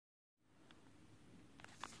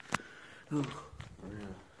We're gonna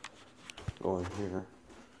go in here.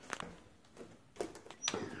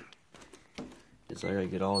 Guess I gotta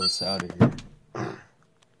get all this out of here.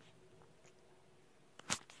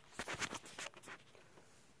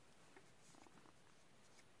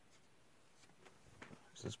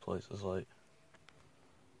 This place is like,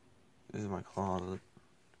 this is my closet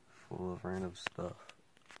full of random stuff.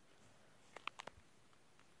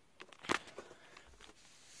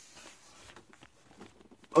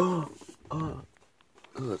 Oh,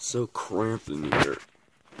 it's so cramped in here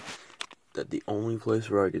that the only place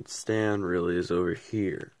where I could stand really is over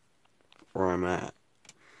here, where I'm at.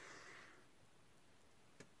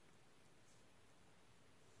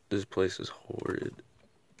 This place is horrid.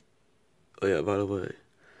 Oh yeah, by the way,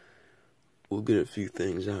 we'll get a few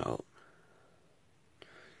things out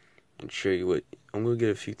and show you what, I'm gonna get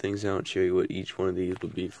a few things out and show you what each one of these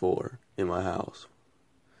would be for in my house.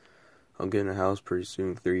 I'm getting a house pretty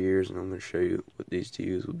soon, 3 years, and I'm going to show you what these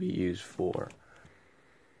TVs will be used for.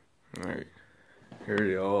 Alright, here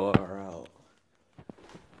they all are out.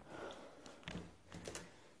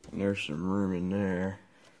 And there's some room in there.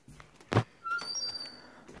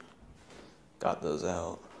 Got those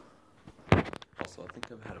out. Also, I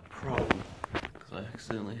think I've had a problem, because I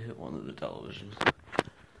accidentally hit one of the televisions.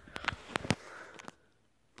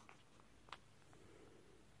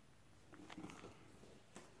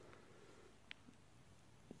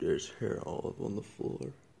 There's hair all up on the floor.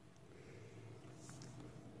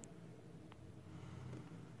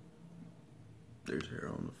 There's hair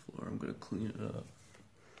on the floor. I'm gonna clean it up.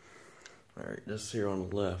 Alright, this hair on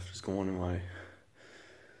the left is going in my...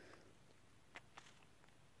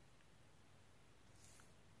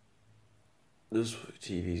 This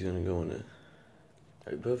TV's gonna go in the...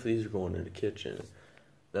 Right, both of these are going in the kitchen.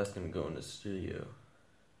 That's gonna go in the studio.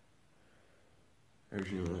 There's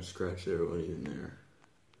even a scratch there, wasn't even there.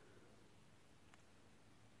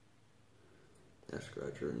 That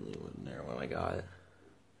scratcher really wasn't there when I got it.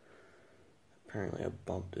 Apparently I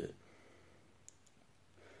bumped it.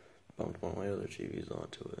 Bumped one of my other TVs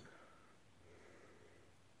onto it.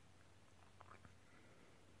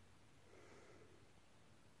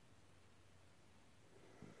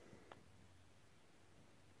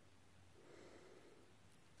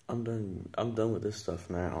 I'm done with this stuff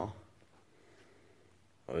now.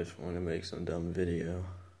 I just want to make some dumb video.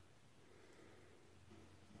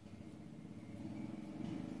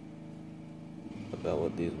 About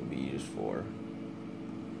what these will be used for.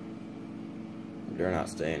 They're not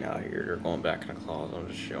staying out here, they're going back in the closet, I'm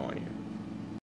just showing you.